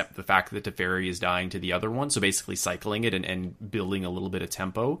just accept the fact that Teferi is dying to the other one. So basically cycling it and building a little bit of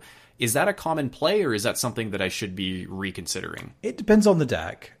tempo. Is that a common play, or is that something that I should be reconsidering? It depends on the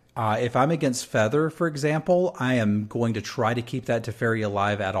deck. If I'm against Feather, for example, I am going to try to keep that Teferi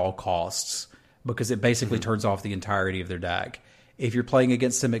alive at all costs because it basically turns off the entirety of their deck. If you're playing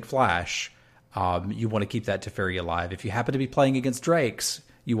against Simic Flash, you want to keep that Teferi alive. If you happen to be playing against Drakes,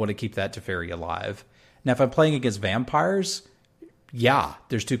 you want to keep that Teferi alive. Now, if I'm playing against vampires, yeah,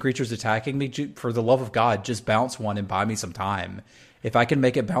 there's 2 creatures attacking me. For the love of God, just bounce 1 and buy me some time. If I can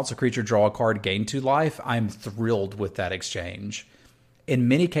make it bounce a creature, draw a card, gain 2 life, I'm thrilled with that exchange. In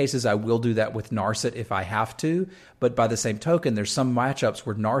many cases, I will do that with Narset if I have to, but by the same token, there's some matchups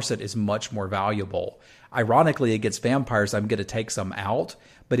where Narset is much more valuable. Ironically, against vampires, I'm going to take some out,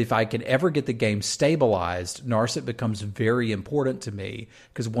 but if I can ever get the game stabilized, Narset becomes very important to me,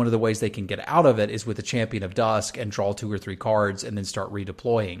 because one of the ways they can get out of it is with a Champion of Dusk and draw 2 or 3 cards and then start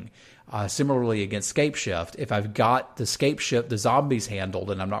redeploying. Similarly, against Scapeshift, if I've got the Scapeshift, the zombies handled,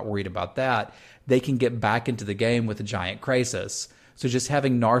 and I'm not worried about that, they can get back into the game with a Giant Krasis. So just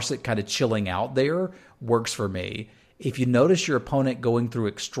having Narset kind of chilling out there works for me. If you notice your opponent going through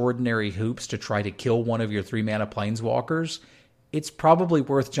extraordinary hoops to try to kill one of your 3-mana Planeswalkers, it's probably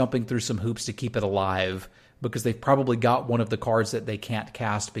worth jumping through some hoops to keep it alive, because they've probably got one of the cards that they can't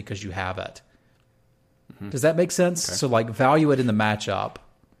cast because you have it. Mm-hmm. Does that make sense? Okay. So like value it in the matchup.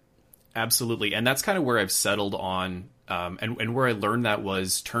 Absolutely. And that's kind of where I've settled on, and where I learned that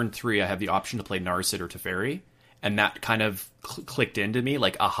was turn 3, I have the option to play Narset or Teferi. And that kind of clicked into me,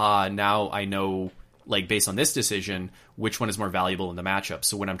 like, aha, now I know, like, based on this decision, which one is more valuable in the matchup.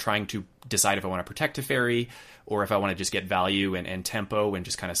 So when I'm trying to decide if I want to protect Teferi, or if I want to just get value and tempo and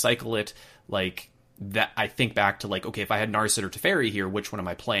just kind of cycle it, like, that I think back to, like, okay, if I had Narset or Teferi here, which one am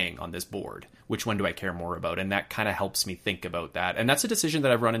I playing on this board? Which one do I care more about? And that kind of helps me think about that. And that's a decision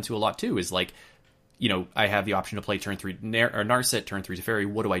that I've run into a lot, too, is, like, I have the option to play turn 3 Narset, turn 3 Teferi.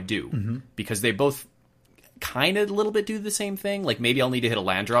 What do I do? Mm-hmm. Because they both kind of a little bit do the same thing. Like, maybe I'll need to hit a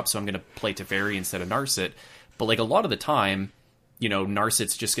land drop, so I'm going to play Teferi instead of Narset. But, like, a lot of the time,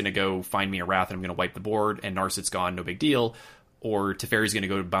 Narset's just going to go find me a Wrath and I'm going to wipe the board, and Narset's gone, no big deal. Or Teferi's going to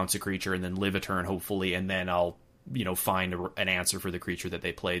go bounce a creature and then live a turn, hopefully, and then I'll, find an answer for the creature that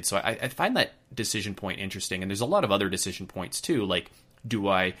they played. So I find that decision point interesting. And there's a lot of other decision points, too. Like, Do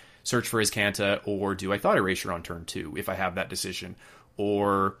I search for Azcanta, or do I Thought Erasure on turn 2 if I have that decision?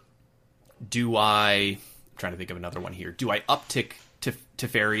 Or do I'm trying to think of another one here. Do I uptick to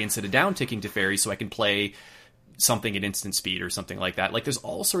Teferi instead of down-ticking Teferi so I can play something at instant speed or something like that? Like, there's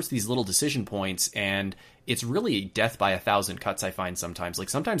all sorts of these little decision points, and it's really death by 1,000 cuts, I find sometimes. Like,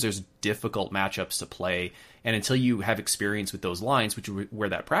 sometimes there's difficult matchups to play, and until you have experience with those lines, which is where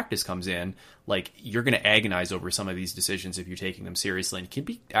that practice comes in, like, you're going to agonize over some of these decisions if you're taking them seriously, and it can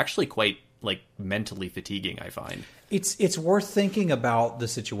be actually quite, like, mentally fatiguing, I find. It's worth thinking about the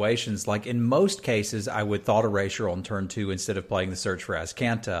situations. Like, in most cases, I would Thought Erasure on turn 2 instead of playing the Search for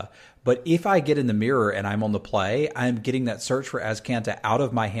Azcanta. But if I get in the mirror and I'm on the play, I'm getting that Search for Azcanta out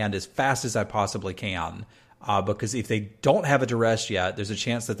of my hand as fast as I possibly can. Because if they don't have a duress yet, there's a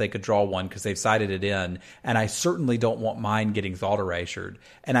chance that they could draw one because they've sided it in. And I certainly don't want mine getting Thought Erasured.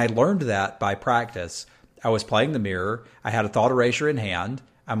 And I learned that by practice. I was playing the mirror. I had a Thought Erasure in hand.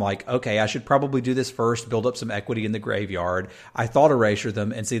 I'm like, okay, I should probably do this first, build up some equity in the graveyard. I Thought Erasure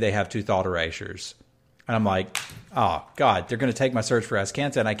them and see they have 2 Thought Erasures. And I'm like, oh, God, they're going to take my Search for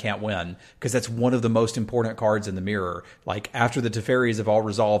Azcanta and I can't win because that's one of the most important cards in the mirror. Like, after the Teferis have all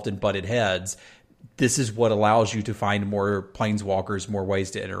resolved and butted heads, this is what allows you to find more planeswalkers, more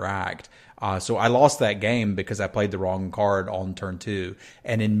ways to interact. So I lost that game because I played the wrong card on turn 2.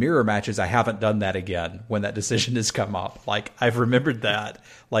 And in mirror matches, I haven't done that again when that decision has come up. Like, I've remembered that.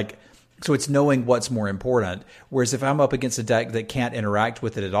 Like, so it's knowing what's more important. Whereas if I'm up against a deck that can't interact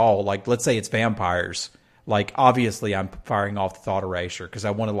with it at all, like, let's say it's vampires, like, obviously I'm firing off the Thought Erasure because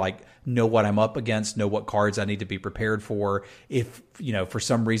I want to, like, know what I'm up against, know what cards I need to be prepared for. If, you know, for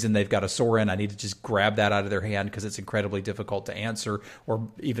some reason they've got a Sorin, I need to just grab that out of their hand because it's incredibly difficult to answer, or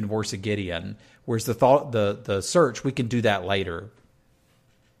even worse, a Gideon. Whereas the Search, we can do that later.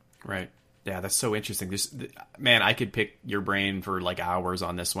 Right. Yeah, that's so interesting. Man, I could pick your brain for like hours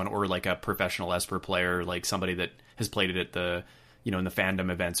on this one, or like a professional Esper player, like somebody that has played it at the, you know, in the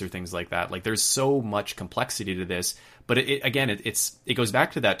fandom events or things like that. Like, there's so much complexity to this, but it goes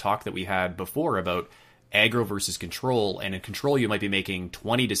back to that talk that we had before about aggro versus control. And in control, you might be making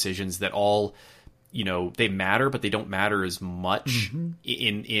 20 decisions that all, you know, they matter, but they don't matter as much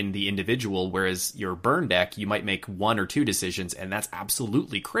in the individual. Whereas your burn deck, you might make 1 or 2 decisions, and that's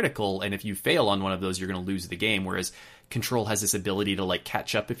absolutely critical. And if you fail on one of those, you're going to lose the game. Whereas control has this ability to, like,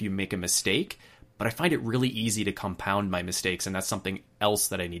 catch up if you make a mistake. But I find it really easy to compound my mistakes, and that's something else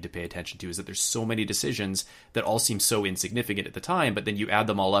that I need to pay attention to, is that there's so many decisions that all seem so insignificant at the time, but then you add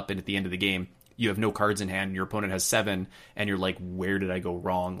them all up, and at the end of the game, you have no cards in hand, and your opponent has 7, and you're like, where did I go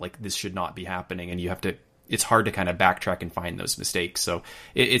wrong? Like, this should not be happening, and it's hard to kind of backtrack and find those mistakes. So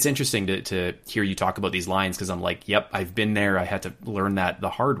it's interesting to hear you talk about these lines, because I'm like, yep, I've been there. I had to learn that the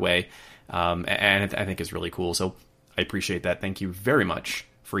hard way, and I think it's really cool. So I appreciate that. Thank you very much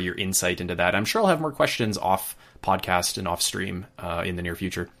for your insight into that. I'm sure I'll have more questions off podcast and off stream in the near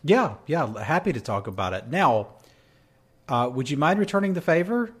future. Yeah, happy to talk about it. Now, would you mind returning the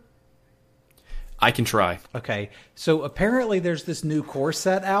favor? I can try. Okay, so apparently there's this new core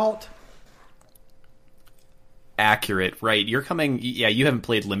set out. Accurate, right? You're coming, yeah, you haven't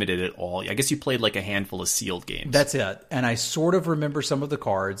played Limited at all. I guess you played like a handful of sealed games. That's it. And I sort of remember some of the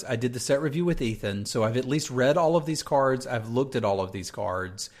cards. I did the set review with Ethan, so I've at least read all of these cards. I've looked at all of these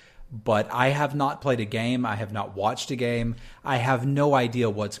cards, but I have not played a game. I have not watched a game. I have no idea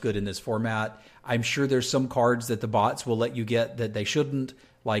what's good in this format. I'm sure there's some cards that the bots will let you get that they shouldn't.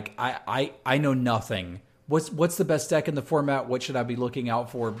 Like, I know nothing. What's the best deck in the format? What should I be looking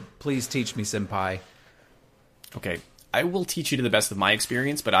out for? Please teach me, Senpai. Okay, I will teach you to the best of my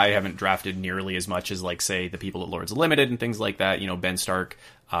experience, but I haven't drafted nearly as much as, like, say, the people at Lords of Limited and things like that, you know, Ben Stark.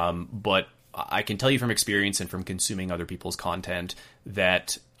 But I can tell you from experience and from consuming other people's content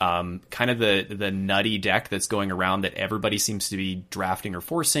that kind of the nutty deck that's going around that everybody seems to be drafting or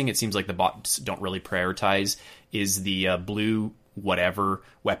forcing, it seems like the bots don't really prioritize, is the blue whatever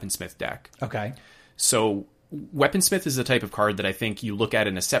Weaponsmith deck. Okay. So Weaponsmith is the type of card that I think you look at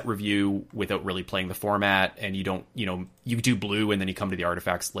in a set review without really playing the format, and you don't, you know, you do blue and then you come to the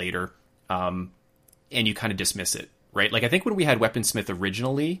artifacts later, and you kind of dismiss it, right? Like, I think when we had Weaponsmith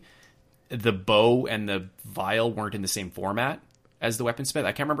originally, the bow and the vial weren't in the same format as the Weaponsmith.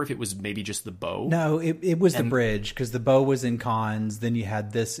 I can't remember if it was maybe just the bow. No, it was the bridge, because the bow was in Cons, then you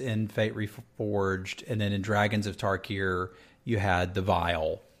had this in Fate Reforged, and then in Dragons of Tarkir, you had the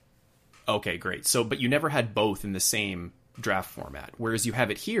vial. Okay, great. So, but you never had both in the same draft format, whereas you have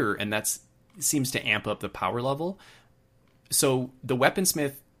it here, and that seems to amp up the power level. So the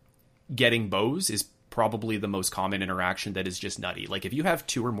Weaponsmith getting bows is probably the most common interaction that is just nutty. Like, if you have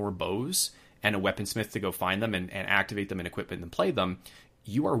 2 or more bows and a weaponsmith to go find them and activate them and equip them and play them,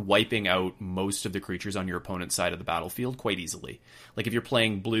 you are wiping out most of the creatures on your opponent's side of the battlefield quite easily. Like if you're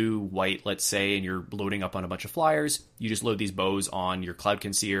playing blue, white, let's say, and you're loading up on a bunch of flyers, you just load these bows on your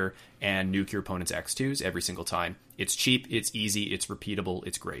Cloudkin Seer and nuke your opponent's X2s every single time. It's cheap, it's easy, it's repeatable,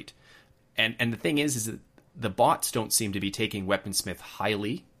 it's great. And the thing is that the bots don't seem to be taking Weaponsmith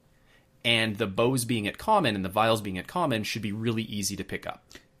highly, and the bows being at common and the vials being at common should be really easy to pick up.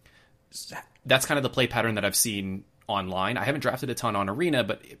 That's kind of the play pattern that I've seen online. I haven't drafted a ton on Arena,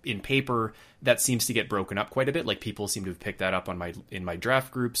 but in paper that seems to get broken up quite a bit. Like people seem to have picked that up in my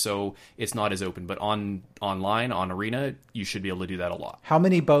draft group, so it's not as open. But online on Arena, you should be able to do that a lot. How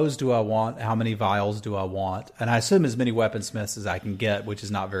many bows do I want? How many vials do I want? And I assume as many weaponsmiths as I can get, which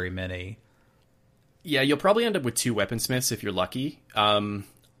is not very many. Yeah, you'll probably end up with 2 weaponsmiths if you're lucky.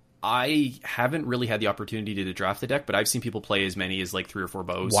 I haven't really had the opportunity to draft the deck, but I've seen people play as many as like 3 or 4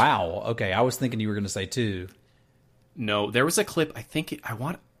 bows. Wow. Okay, I was thinking you were going to say 2. No, there was a clip. I think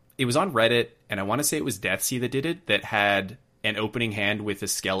it was on Reddit, and I want to say it was Deathsea that did it. That had an opening hand with a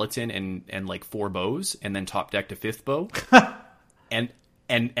skeleton and like 4 bows, and then top decked a 5th bow,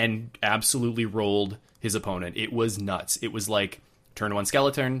 and absolutely rolled his opponent. It was nuts. It was like turn 1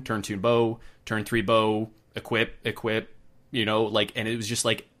 skeleton, turn 2 bow, turn 3 bow, equip. You know, like, and it was just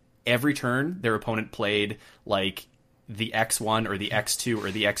like every turn their opponent played like the X1 or the X2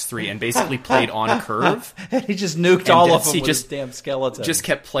 or the X3 and basically played on a curve. And he just nuked all of them with his damn skeleton. Just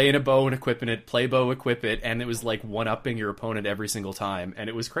kept playing a bow and equipping it, play bow, equip it, and it was like one-upping your opponent every single time, and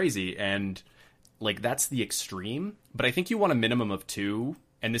it was crazy. And like that's the extreme, but I think you want a minimum of 2,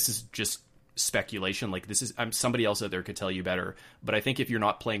 and this is just speculation. Like this is somebody else out there could tell you better, but I think if you're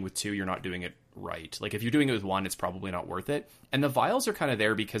not playing with 2, you're not doing it right. Like if you're doing it with 1, it's probably not worth it. And the vials are kind of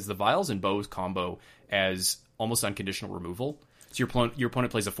there because the vials and bows combo as almost unconditional removal. So your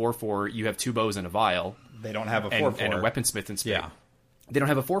opponent plays a 4/4, you have 2 bows and a vial. They don't have a 4/4 and a weaponsmith in spade. Yeah. They don't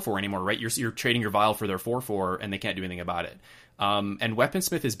have a 4/4 anymore, right? You're trading your vial for their 4/4, and they can't do anything about it. And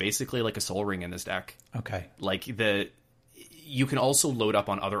weaponsmith is basically like a soul ring in this deck. Okay. Like you can also load up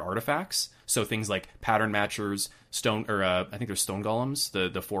on other artifacts. So things like pattern matchers, I think there's stone golems,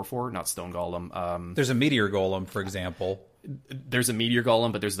 the 4/4, not stone golem. There's a meteor golem, for example. There's a meteor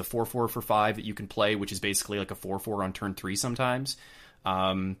golem, but there's the 4/4 for 5 that you can play, which is basically like a 4/4 on turn 3 sometimes.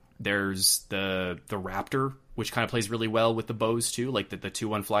 There's the raptor, which kind of plays really well with the bows too, like the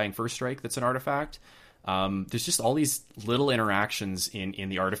 2/1 flying first strike. That's an artifact. There's just all these little interactions in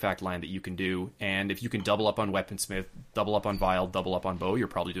the artifact line that you can do, and if you can double up on weaponsmith, double up on vial, double up on bow, you're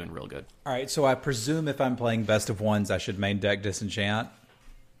probably doing real good. All right, so I presume if I'm playing best of ones, I should main deck disenchant.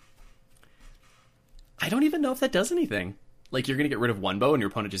 I don't even know if that does anything. Like you're gonna get rid of 1 bow and your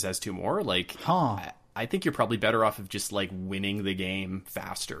opponent just has 2 more. Like, I think you're probably better off of just like winning the game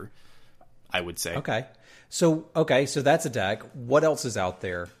faster, I would say. Okay, so that's a deck. What else is out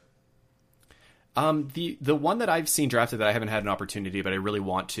there? The one that I've seen drafted that I haven't had an opportunity, but I really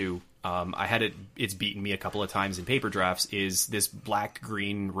want to, it's beaten me a couple of times in paper drafts, is this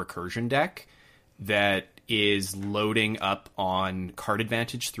black-green recursion deck that is loading up on card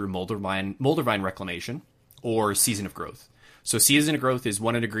advantage through Moldervine Reclamation or Season of Growth. So Season of Growth is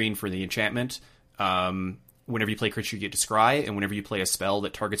 1 and a green for the enchantment. Whenever you play a creature, you get to scry, and whenever you play a spell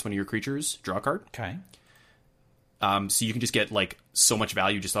that targets one of your creatures, draw a card. Okay. So you can just get like so much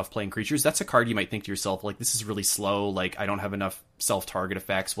value just off playing creatures. That's a card you might think to yourself, like, this is really slow. Like, I don't have enough self-target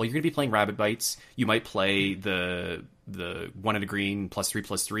effects. Well, you're going to be playing Rabbit Bites. You might play the 1 and a green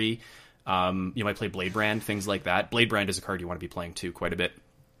 +3/+3. You might play Blade Brand, things like that. Blade Brand is a card you want to be playing too quite a bit,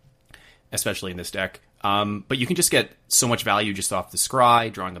 especially in this deck. But you can just get so much value just off the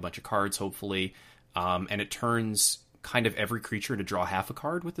scry, drawing a bunch of cards, hopefully. And it turns kind of every creature to draw half a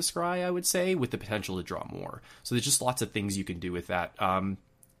card with the scry, I would say, with the potential to draw more. So there's just lots of things you can do with that.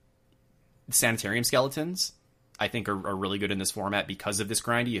 Sanitarium Skeletons, I think, are really good in this format because of this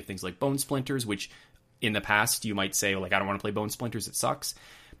grindy. You have things like Bone Splinters, which in the past you might say, like, I don't want to play Bone Splinters, it sucks.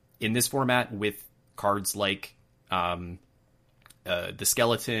 In this format, with cards like the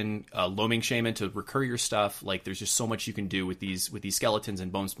skeleton, Loaming Shaman to recur your stuff, like, there's just so much you can do with these skeletons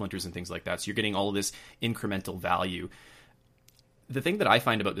and Bone Splinters and things like that. So you're getting all of this incremental value. The thing that I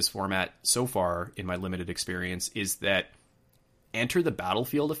find about this format so far in my limited experience is that enter the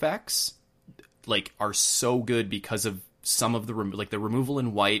battlefield effects, like, are so good because of some of the the removal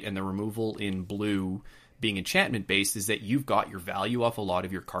in white and the removal in blue being enchantment based, is that you've got your value off a lot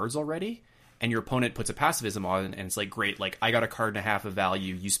of your cards already. And your opponent puts a pacifism on, and it's like, great, like, I got a card and a half of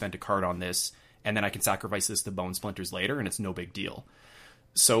value, you spent a card on this, and then I can sacrifice this to Bone Splinters later, and it's no big deal.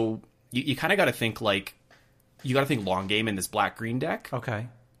 So you kind of got to think, like, you got to think long game in this black-green deck. Okay.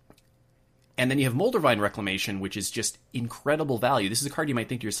 And then you have Moldavine Reclamation, which is just incredible value. This is a card you might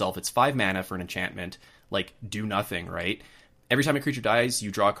think to yourself, it's 5 mana for an enchantment, like, do nothing, right? Every time a creature dies,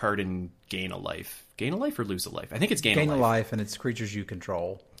 you draw a card and gain a life. Gain a life or lose a life? I think it's gain a life. Gain a life, and it's creatures you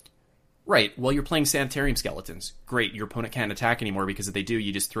control. Right. Well, you're playing Sanitarium Skeletons. Great. Your opponent can't attack anymore because if they do,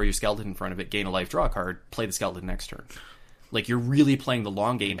 you just throw your skeleton in front of it, gain a life, draw a card, play the skeleton next turn. Like, you're really playing the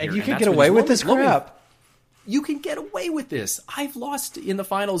long game here. And you can get away with this crap. You can get away with this. I've lost in the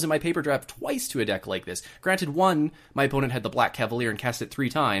finals in my paper draft twice to a deck like this. Granted, one, my opponent had the Black Cavalier and cast it 3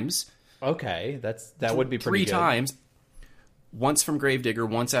 times. Okay, that would be pretty good. 3 times. Once from Gravedigger,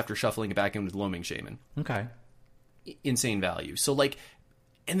 once after shuffling it back in with Loaming Shaman. Okay. Insane value. So, like,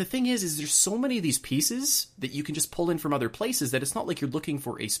 and the thing is there's so many of these pieces that you can just pull in from other places that it's not like you're looking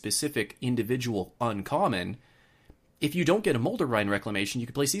for a specific individual uncommon. If you don't get a Moldavine Reclamation, you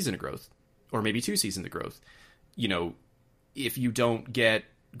can play Season of Growth. Or maybe 2 Seasons of Growth. You know, if you don't get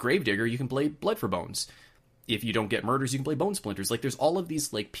Gravedigger, you can play Blood for Bones. If you don't get Murders, you can play Bone Splinters. Like, there's all of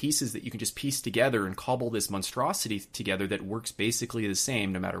these, like, pieces that you can just piece together and cobble this monstrosity together that works basically the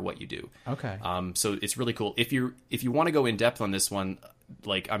same no matter what you do. Okay. So it's really cool. If you want to go in depth on this one,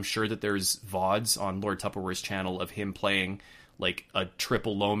 like, I'm sure that there's VODs on Lord Tupperware's channel of him playing, like, a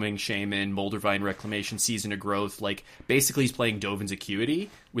triple Loaming Shaman, Moldavine Reclamation, Season of Growth. Like, basically he's playing Dovin's Acuity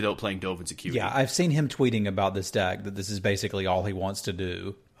without playing Dovin's Acuity. Yeah, I've seen him tweeting about this deck, that this is basically all he wants to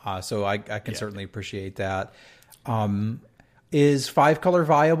do. So I can certainly appreciate that. Is 5-color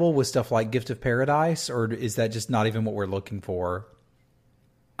viable with stuff like Gift of Paradise, or is that just not even what we're looking for?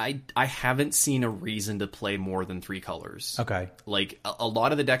 I haven't seen a reason to play more than 3 colors. Okay. Like, a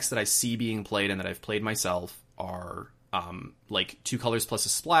lot of the decks that I see being played and that I've played myself are like 2 colors plus a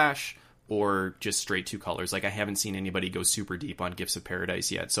splash, or just straight 2 colors. Like, I haven't seen anybody go super deep on Gifts of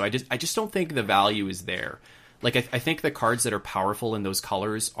Paradise yet. So I just don't think the value is there. Like, I think the cards that are powerful in those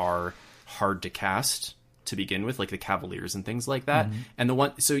colors are hard to cast to begin with, like the Cavaliers and things like that. Mm-hmm.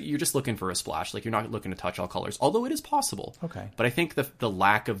 And so you're just looking for a splash. Like, you're not looking to touch all colors, although it is possible. Okay. But I think the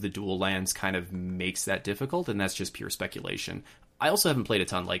lack of the dual lands kind of makes that difficult, and that's just pure speculation. I also haven't played a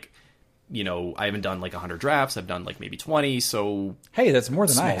ton. Like, you know, I haven't done like 100 drafts. I've done like maybe 20. So hey, that's more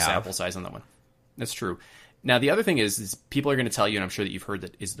than I have. Small sample size on that one. That's true. Now, the other thing is people are going to tell you, and I'm sure that you've heard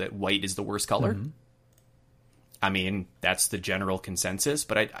that white is the worst color. Mm-hmm. I mean, that's the general consensus,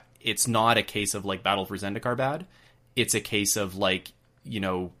 but it's not a case of, like, Battle for Zendikar bad. It's a case of, like, you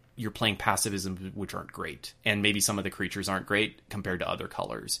know, you're playing passivism, which aren't great. And maybe some of the creatures aren't great compared to other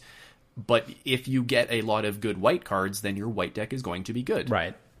colors. But if you get a lot of good white cards, then your white deck is going to be good.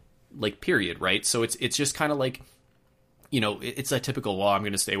 Right. Like, period, right? So it's just kind of like, you know, it's a typical, well, I'm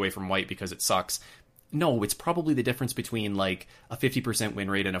going to stay away from white because it sucks. No, it's probably the difference between, like, a 50% win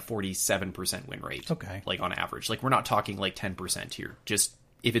rate and a 47% win rate. Okay. Like, on average. Like, we're not talking, like, 10% here. Just,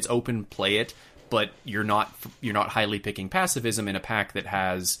 if it's open, play it. But you're not highly picking passivism in a pack that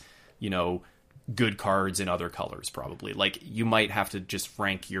has, you know, good cards in other colors, probably. Like, you might have to just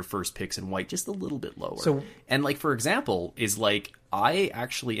rank your first picks in white just a little bit lower. So, and, like, for example, is, like, I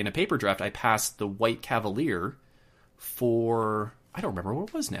actually, in a paper draft, I passed the White Cavalier for, I don't remember what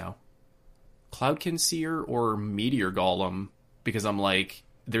it was now. Cloudkin Seer or Meteor Golem, because I'm like,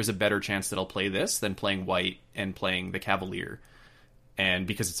 there's a better chance that I'll play this than playing white and playing the Cavalier. And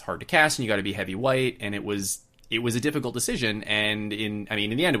because it's hard to cast and you got to be heavy white, and it was a difficult decision. And in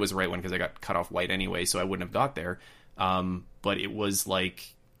the end, it was the right one because I got cut off white anyway, so I wouldn't have got there. But it was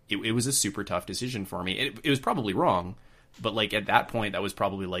like, it was a super tough decision for me. It was probably wrong, but like at that point, that was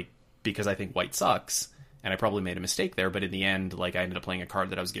probably like because I think white sucks. And I probably made a mistake there, but in the end, like, I ended up playing a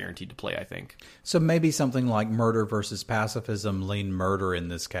card that I was guaranteed to play, I think. So maybe something like Murder versus Pacifism, lean Murder in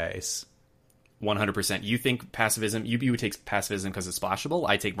this case. 100%. You think Pacifism, you would take Pacifism because it's splashable.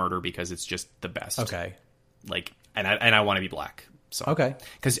 I take Murder because it's just the best. Okay. Like, and I want to be black. So okay.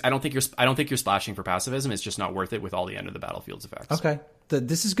 Because I don't think you're splashing for Pacifism. It's just not worth it with all the end of the battlefield's effects. Okay.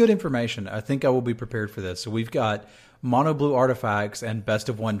 This is good information. I think I will be prepared for this. So we've got Mono Blue Artifacts and Best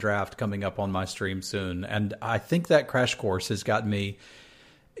of One Draft coming up on my stream soon. And I think that crash course has got me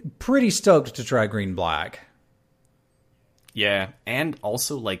pretty stoked to try Green Black. Yeah. And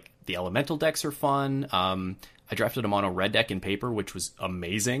also, like, the elemental decks are fun. I drafted a Mono Red deck in paper, which was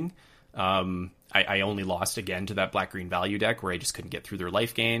amazing. I only lost again to that Black Green Value deck where I just couldn't get through their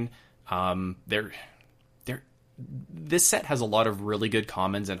life gain. This set has a lot of really good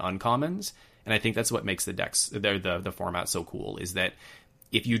commons and uncommons, and I think that's what makes the decks, the format so cool, is that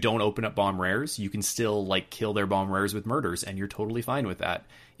if you don't open up bomb rares, you can still like kill their bomb rares with murders, and you're totally fine with that.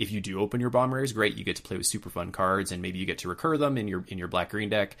 If you do open your bomb rares, great, you get to play with super fun cards, and maybe you get to recur them in your black green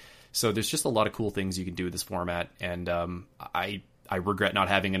deck. So there's just a lot of cool things you can do with this format, and I I regret not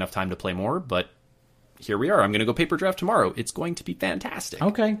having enough time to play more, but here we are. I'm going to go paper draft tomorrow. It's going to be fantastic.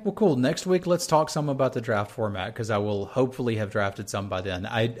 Okay, well, cool. Next week, let's talk some about the draft format, because I will hopefully have drafted some by then.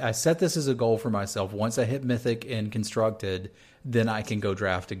 I set this as a goal for myself. Once I hit Mythic and Constructed, then I can go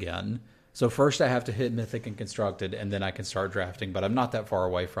draft again. So first I have to hit Mythic and Constructed, and then I can start drafting, but I'm not that far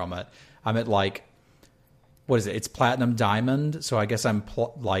away from it. I'm at like, what is it? It's Platinum Diamond, so I guess I'm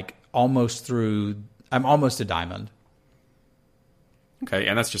almost through. I'm almost a Diamond. Okay,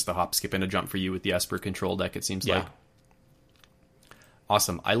 and that's just the hop, skip, and a jump for you with the Esper control deck, it seems like.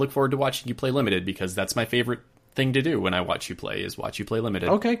 Awesome. I look forward to watching you play Limited, because that's my favorite thing to do when I watch you play, is watch you play Limited.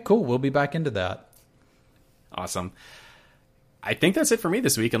 Okay, cool. We'll be back into that. Awesome. I think that's it for me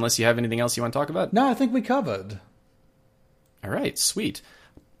this week, unless you have anything else you want to talk about. No, I think we covered. All right, sweet.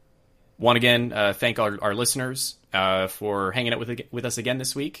 Want again thank our listeners for hanging out with us again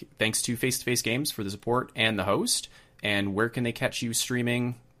this week. Thanks to Face to Face Games for the support and the host. And where can they catch you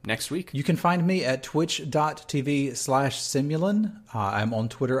streaming next week? You can find me at twitch.tv/Simulin. I'm on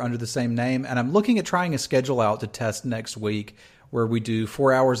Twitter under the same name, and I'm looking at trying a schedule out to test next week where we do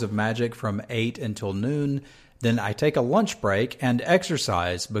 4 hours of Magic from 8 until noon. Then I take a lunch break and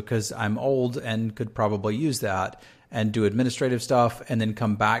exercise, because I'm old and could probably use that, and do administrative stuff, and then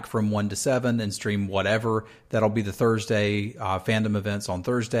come back from 1 to 7 and stream whatever. That'll be the Thursday fandom events on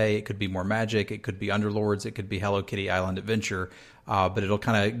Thursday. It could be more Magic. It could be Underlords. It could be Hello Kitty Island Adventure. But it'll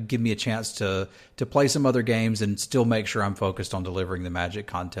kind of give me a chance to play some other games and still make sure I'm focused on delivering the Magic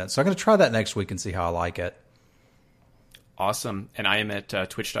content. So I'm going to try that next week and see how I like it. Awesome. And I am at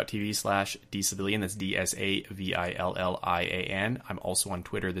twitch.tv/dsavilian. That's DSAVILLIAN. I'm also on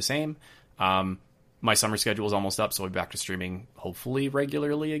Twitter the same. My summer schedule is almost up, so I'll be back to streaming hopefully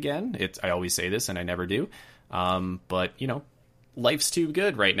regularly again. I always say this, and I never do. But, life's too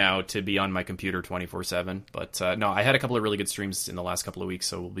good right now to be on my computer 24/7. But no, I had a couple of really good streams in the last couple of weeks,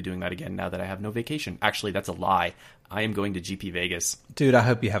 so we'll be doing that again now that I have no vacation. Actually, that's a lie. I am going to GP Vegas. Dude, I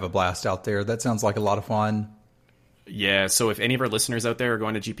hope you have a blast out there. That sounds like a lot of fun. Yeah, so if any of our listeners out there are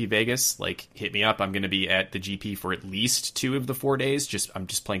going to GP Vegas, hit me up. I'm going to be at the GP for at least 2 of the 4 days. I'm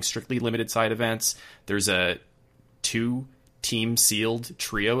just playing strictly limited side events. There's 2 team sealed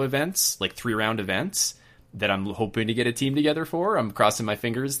trio events, 3-round events, that I'm hoping to get a team together for. I'm crossing my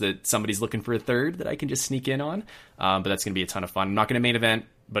fingers that somebody's looking for a third that I can just sneak in on. But that's going to be a ton of fun. I'm not going to main event,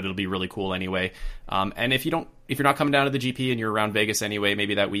 but it'll be really cool anyway. And if you're not coming down to the GP and you're around Vegas anyway,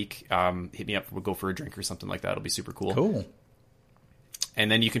 maybe that week, hit me up. We'll go for a drink or something like that. It'll be super cool. Cool.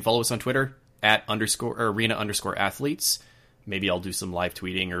 And then you can follow us on Twitter at @arena_athletes. Maybe I'll do some live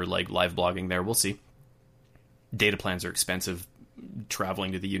tweeting or live blogging there. We'll see. Data plans are expensive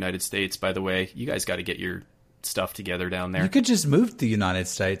traveling to the United States, by the way. You guys got to get your stuff together down there. You could just move to the United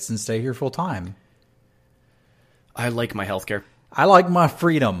States and stay here full time. I like my healthcare. I like my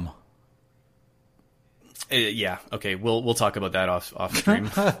freedom. Yeah. Okay. We'll talk about that off stream.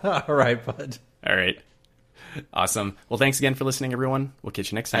 All right, bud. All right. Awesome. Well, thanks again for listening, everyone. We'll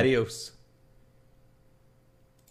catch you next time. Adios.